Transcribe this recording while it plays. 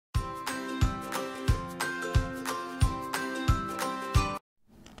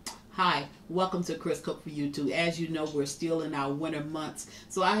Hi, welcome to Chris Cook for You Too. As you know, we're still in our winter months,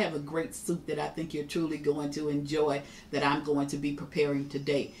 so I have a great soup that I think you're truly going to enjoy that I'm going to be preparing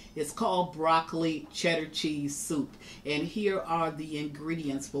today. It's called broccoli cheddar cheese soup, and here are the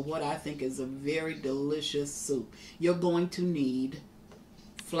ingredients for what I think is a very delicious soup. You're going to need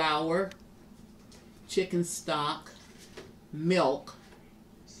flour, chicken stock, milk,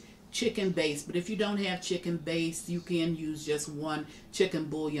 chicken base, but if you don't have chicken base, you can use just one chicken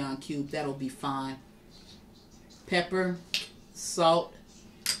bouillon cube. That'll be fine. Pepper, salt,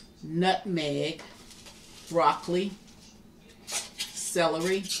 nutmeg, broccoli,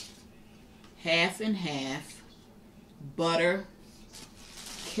 celery, half and half, butter,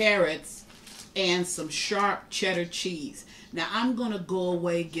 carrots, and some sharp cheddar cheese. Now I'm going to go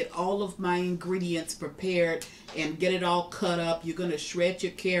away, get all of my ingredients prepared and get it all cut up. You're going to shred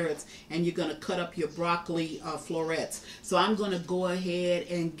your carrots and you're going to cut up your broccoli florets. So I'm going to go ahead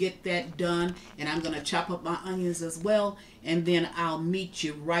and get that done, and I'm going to chop up my onions as well, and then I'll meet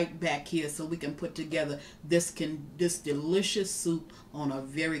you right back here so we can put together this delicious soup on a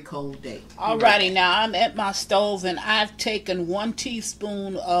very cold day. Alrighty, now I'm at my stove and I've taken 1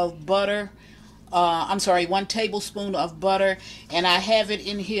 teaspoon of butter. 1 tablespoon of butter, and I have it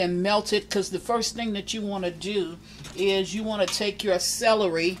in here melted, because the first thing that you want to do is you want to take your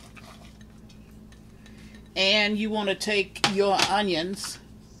celery and you want to take your onions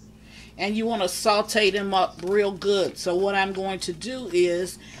and you want to saute them up real good. So what I'm going to do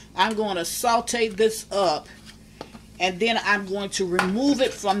is I'm going to saute this up, and then I'm going to remove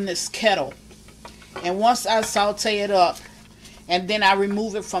it from this kettle. And once I saute it up and then I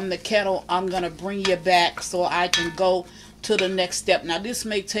remove it from the kettle, I'm going to bring you back so I can go to the next step. Now this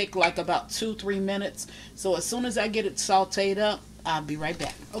may take like about 2-3 minutes. So as soon as I get it sauteed up, I'll be right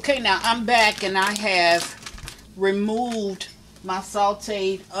back. Okay, now I'm back and I have removed my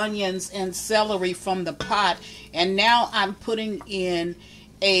sauteed onions and celery from the pot. And now I'm putting in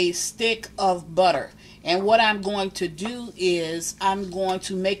a stick of butter. And what I'm going to do is I'm going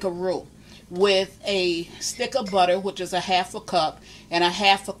to make a roux with a stick of butter, which is a 1/2 cup, and a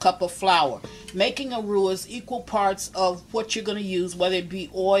 1/2 cup of flour. Making a roux is equal parts of what you're going to use, whether it be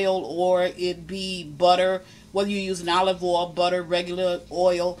oil or it be butter, whether you use an olive oil, butter, regular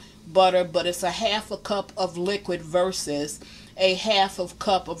oil, butter, but it's a 1/2 cup of liquid versus a 1/2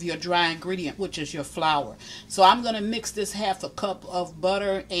 cup of your dry ingredient, which is your flour. So I'm going to mix this 1/2 cup of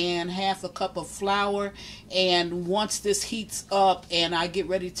butter and 1/2 cup of flour, and once this heats up and I get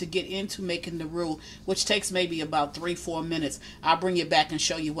ready to get into making the roux, which takes maybe about 3-4 minutes, I'll bring you back and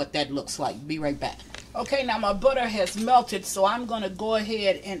show you what that looks like. Be right back. Okay, now my butter has melted, so I'm going to go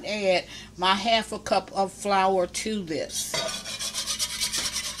ahead and add my 1/2 cup of flour to this.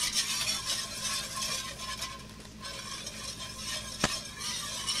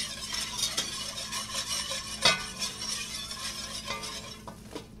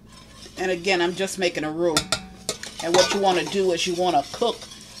 And again, I'm just making a roux. And what you want to do is you want to cook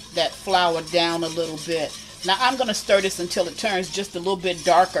that flour down a little bit. Now I'm going to stir this until it turns just a little bit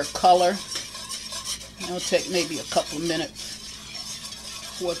darker color. It'll take maybe a couple of minutes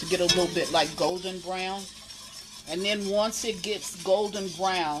for it to get a little bit like golden brown. And then once it gets golden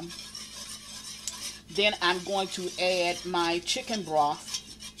brown, then I'm going to add my chicken broth.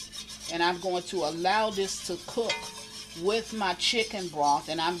 And I'm going to allow this to cook with my chicken broth,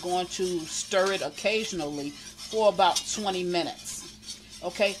 and I'm going to stir it occasionally for about 20 minutes.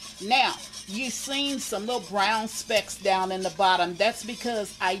 Okay, now you've seen some little brown specks down in the bottom. That's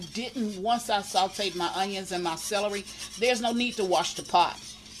because I didn't, once I sauteed my onions and my celery, there's no need to wash the pot.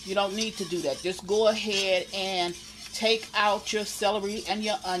 You don't need to do that. Just go ahead and take out your celery and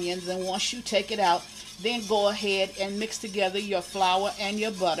your onions, and once you take it out, then go ahead and mix together your flour and your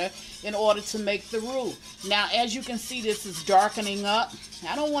butter in order to make the roux. Now, as you can see, this is darkening up.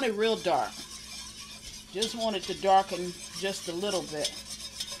 I don't want it real dark. Just want it to darken just a little bit.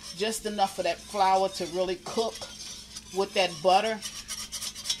 Just enough for that flour to really cook with that butter.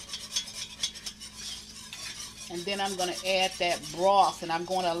 And then I'm going to add that broth, and I'm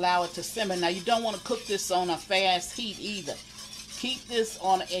going to allow it to simmer. Now, you don't want to cook this on a fast heat either. Keep this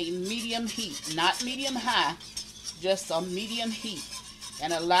on a medium heat, not medium high, just a medium heat,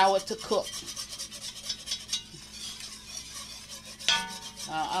 and allow it to cook.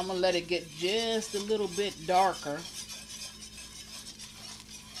 I'm going to let it get just a little bit darker.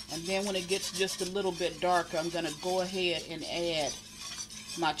 And then when it gets just a little bit darker, I'm going to go ahead and add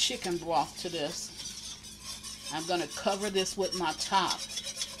my chicken broth to this. I'm going to cover this with my top,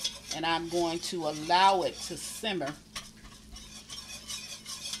 and I'm going to allow it to simmer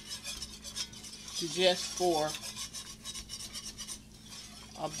just for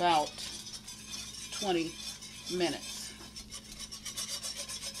about 20 minutes.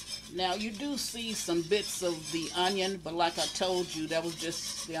 Now you do see some bits of the onion, but like I told you, that was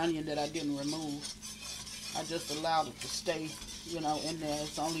just the onion that I didn't remove. I just allowed it to stay, you know, in there.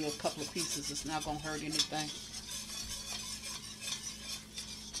 It's only a couple of pieces. It's not going to hurt anything.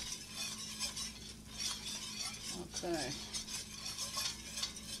 Okay.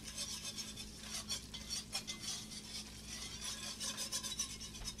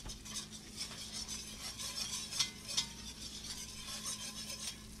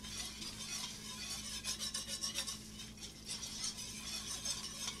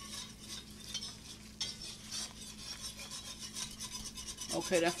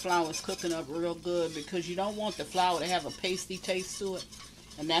 Okay, that flour is cooking up real good because you don't want the flour to have a pasty taste to it.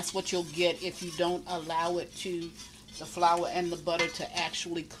 And that's what you'll get if you don't allow it to, the flour and the butter to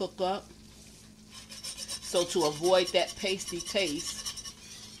actually cook up. So to avoid that pasty taste,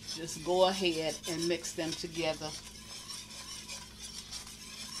 just go ahead and mix them together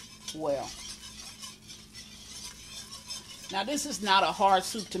well. Now this is not a hard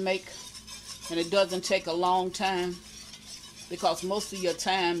soup to make, and it doesn't take a long time, because most of your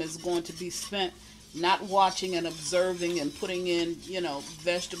time is going to be spent not watching and observing and putting in, you know,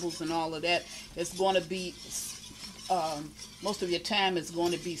 vegetables and all of that. It's going to be, most of your time is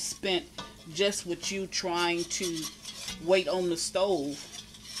going to be spent just with you trying to wait on the stove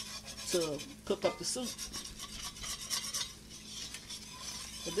to cook up the soup.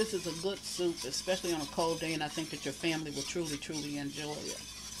 But this is a good soup, especially on a cold day, and I think that your family will truly, truly enjoy it.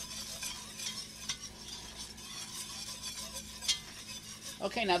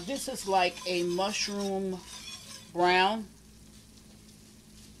 Okay, now this is like a mushroom brown.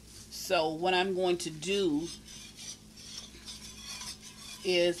 So what I'm going to do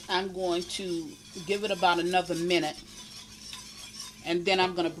is I'm going to give it about another minute. And then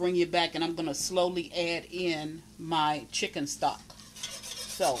I'm going to bring you back and I'm going to slowly add in my chicken stock.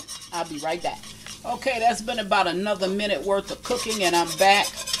 So I'll be right back. Okay, that's been about another minute worth of cooking and I'm back.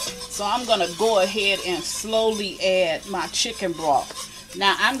 So I'm going to go ahead and slowly add my chicken broth.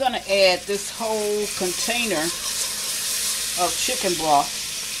 Now I'm going to add this whole container of chicken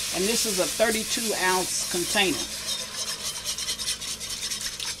broth, and this is a 32-ounce container.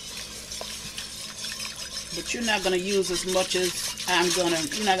 But you're not going to use as much as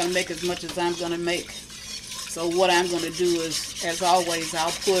you're not going to make as much as I'm going to make. So what I'm going to do is, as always, I'll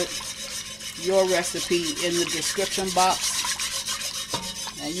put your recipe in the description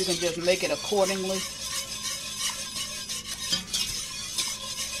box, and you can just make it accordingly.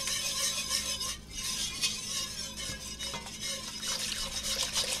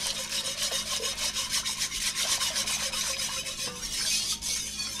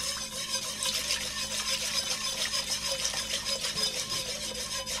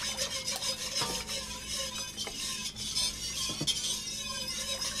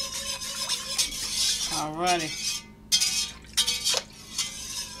 Alrighty.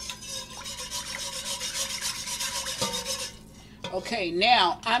 Okay,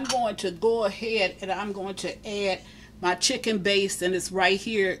 now I'm going to go ahead and I'm going to add my chicken base, and it's right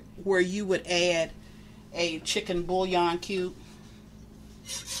here where you would add a chicken bouillon cube.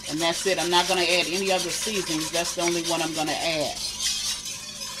 And that's it. I'm not going to add any other seasonings. That's the only one I'm going to add.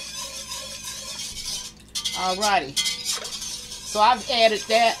 Alrighty. So I've added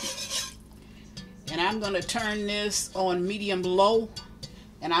that. And I'm going to turn this on medium low,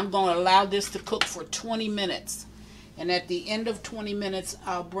 and I'm going to allow this to cook for 20 minutes. And at the end of 20 minutes,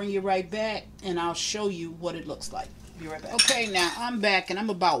 I'll bring you right back and I'll show you what it looks like. Be right back. Okay, now I'm back and I'm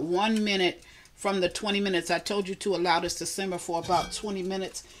about 1 minute from the 20 minutes. I told you to allow this to simmer for about 20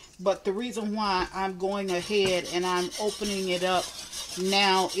 minutes. But the reason why I'm going ahead and I'm opening it up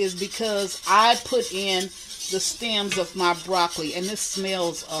now is because I put in the stems of my broccoli, and this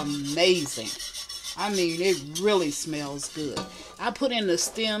smells amazing. I mean, it really smells good. I put in the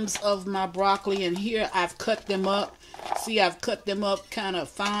stems of my broccoli, and here I've cut them up. See, I've cut them up kind of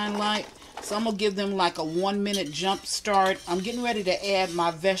fine like. So I'm going to give them like a 1 minute jump start. I'm getting ready to add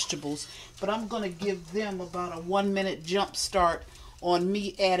my vegetables, but I'm going to give them about a 1 minute jump start on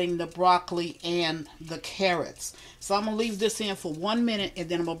me adding the broccoli and the carrots. So I'm going to leave this in for 1 minute, and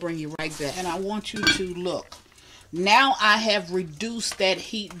then I'm going to bring you right back. And I want you to look. Now I have reduced that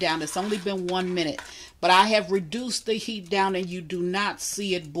heat down. It's only been 1 minute, but I have reduced the heat down, and you do not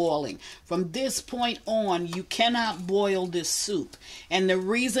see it boiling. From this point on, you cannot boil this soup. And the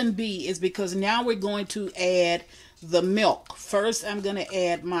reason is because now we're going to add the milk. First, I'm going to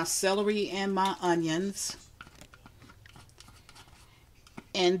add my celery and my onions.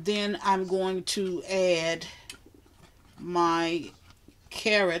 And then I'm going to add my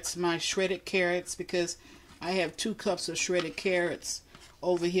carrots, my shredded carrots, because I have 2 cups of shredded carrots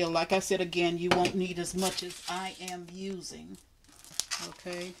over here. Like I said, again, you won't need as much as I am using.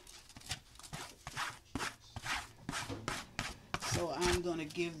 Okay. So I'm going to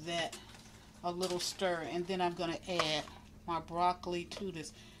give that a little stir, and then I'm going to add my broccoli to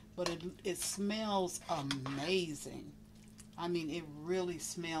this. But it smells amazing. I mean, it really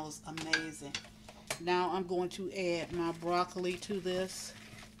smells amazing. Now I'm going to add my broccoli to this.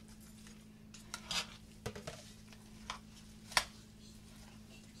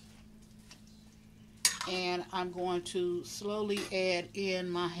 And I'm going to slowly add in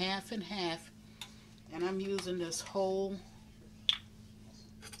my half and half. And I'm using this whole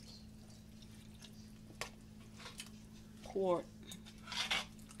quart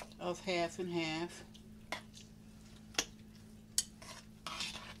of half and half.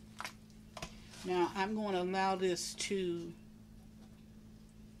 Now I'm going to allow this to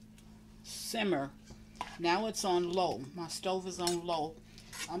simmer. Now it's on low. My stove is on low.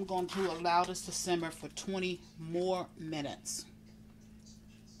 I'm going to allow this to simmer for 20 more minutes.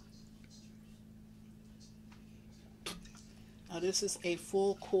 Now this is a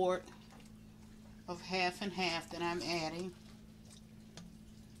full quart of half and half that I'm adding.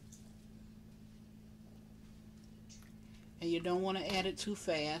 And you don't want to add it too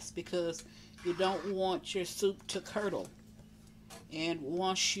fast because you don't want your soup to curdle. And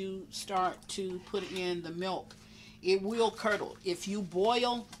once you start to put in the milk, it will curdle. If you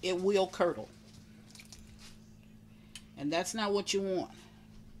boil, it will curdle. And that's not what you want.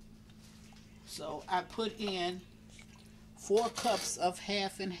 So I put in 4 cups of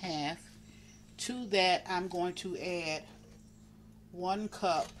half and half. To that, I'm going to add 1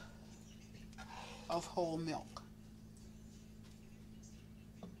 cup of whole milk.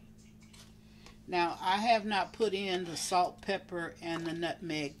 Now, I have not put in the salt, pepper, and the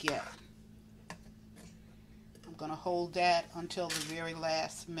nutmeg yet. I'm going to hold that until the very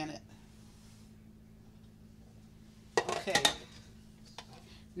last minute. Okay.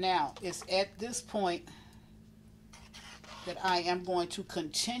 Now, it's at this point that I am going to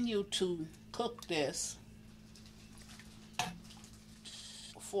continue to cook this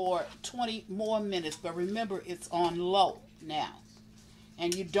for 20 more minutes. But remember, it's on low now.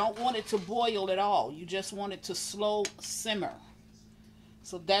 And you don't want it to boil at all. You just want it to slow simmer.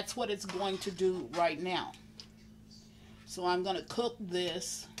 So that's what it's going to do right now. So I'm going to cook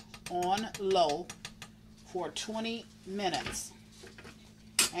this on low for 20 minutes.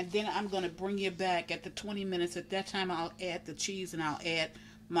 And then I'm going to bring you back at the 20 minutes. At that time, I'll add the cheese and I'll add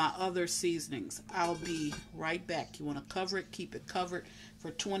my other seasonings. I'll be right back. You want to cover it, keep it covered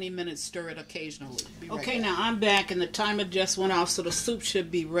for 20 minutes, stir it occasionally. Okay, now I'm back and the timer just went off, so the soup should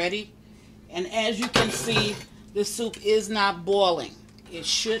be ready. And as you can see, the soup is not boiling. It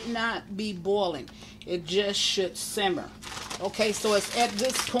should not be boiling. It just should simmer. Okay, so it's at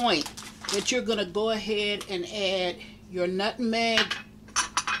this point that you're going to go ahead and add your nutmeg,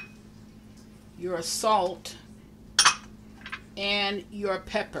 your salt, and your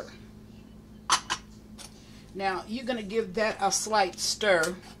pepper. Now you're going to give that a slight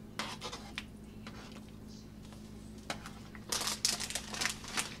stir.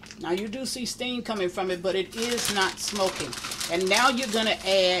 Now you do see steam coming from it, but it is not smoking. And now you're going to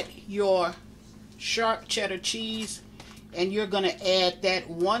add your sharp cheddar cheese, and you're going to add that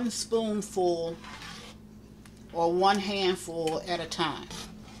 1 spoonful or 1 handful at a time.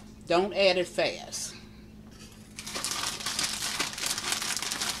 Don't add it fast.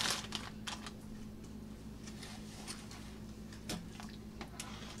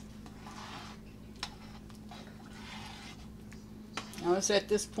 Now it's at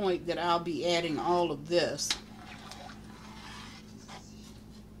this point that I'll be adding all of this.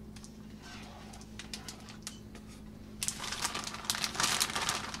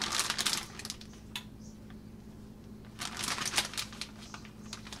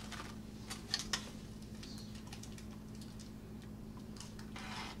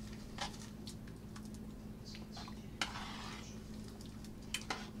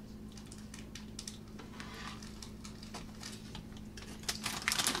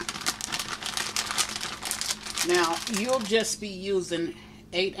 Now, you'll just be using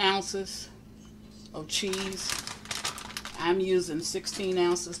 8 ounces of cheese. I'm using 16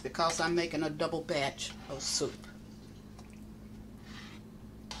 ounces because I'm making a double batch of soup.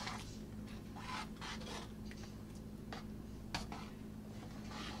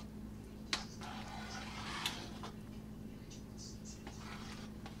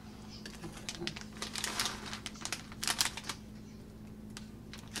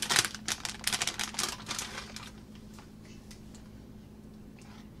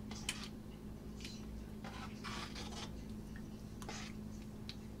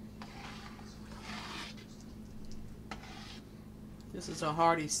 This is a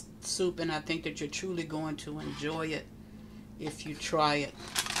hearty soup, and I think that you're truly going to enjoy it if you try it.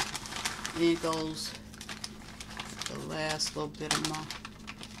 In goes the last little bit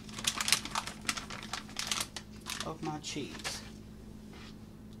of my cheese.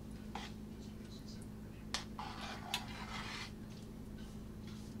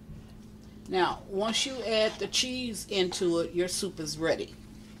 Now, once you add the cheese into it, your soup is ready.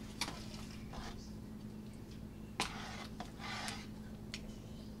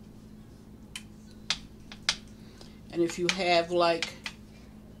 And if you have like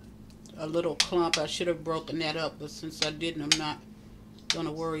a little clump, I should have broken that up, but since I didn't, I'm not going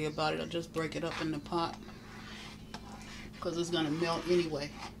to worry about it. I'll just break it up in the pot because it's going to melt anyway.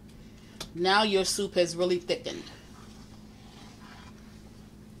 Now your soup has really thickened.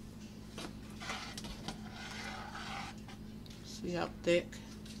 See how thick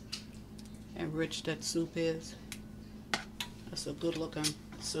and rich that soup is? That's a good looking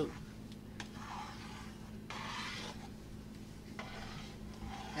soup.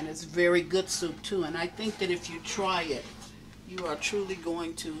 And it's very good soup too. And I think that if you try it, you are truly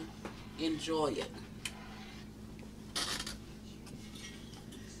going to enjoy it.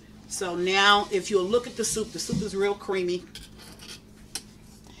 So now if you'll look at the soup is real creamy.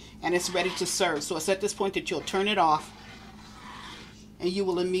 And it's ready to serve. So it's at this point that you'll turn it off. And you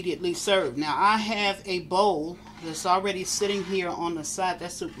will immediately serve. Now I have a bowl that's already sitting here on the side.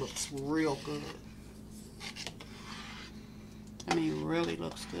 That soup looks real good. I mean, really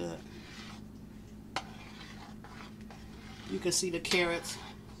looks good. You can see the carrots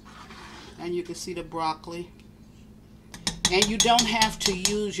and you can see the broccoli. And you don't have to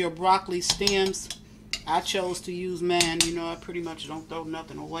use your broccoli stems. I chose to use mine. You know, I pretty much don't throw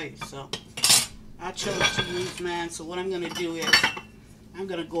nothing away. So I chose to use mine. So what I'm going to do is I'm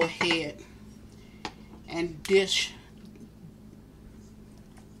going to go ahead and dish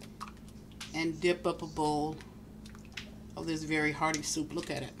and dip up a bowl of this very hearty soup. Look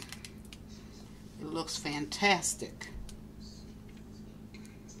at it. It looks fantastic.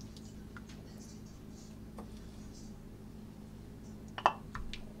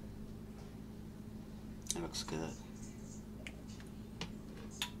 It looks good.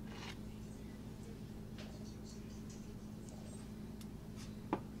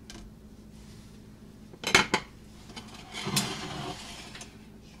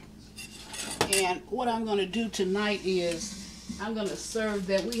 And what I'm going to do tonight is I'm going to serve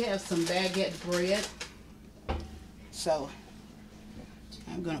that. We have some baguette bread. So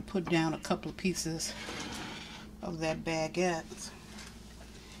I'm going to put down a couple of pieces of that baguette.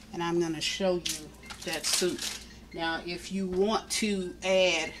 And I'm going to show you that soup. Now, if you want to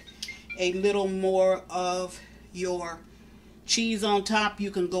add a little more of your cheese on top,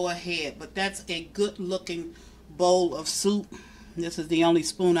 you can go ahead. But that's a good looking bowl of soup. This is the only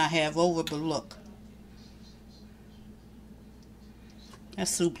spoon I have over, but look. That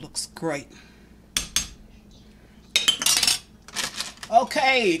soup looks great.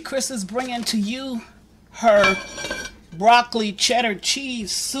 Okay, Chris is bringing to you her broccoli cheddar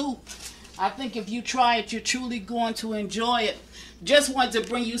cheese soup. I think if you try it, you're truly going to enjoy it. Just wanted to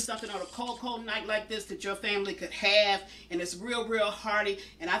bring you something on a cold, cold night like this that your family could have. And it's real, real hearty.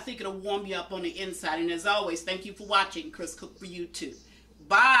 And I think it'll warm you up on the inside. And as always, thank you for watching. Chris Cook for you too.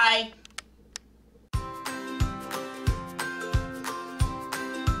 Bye.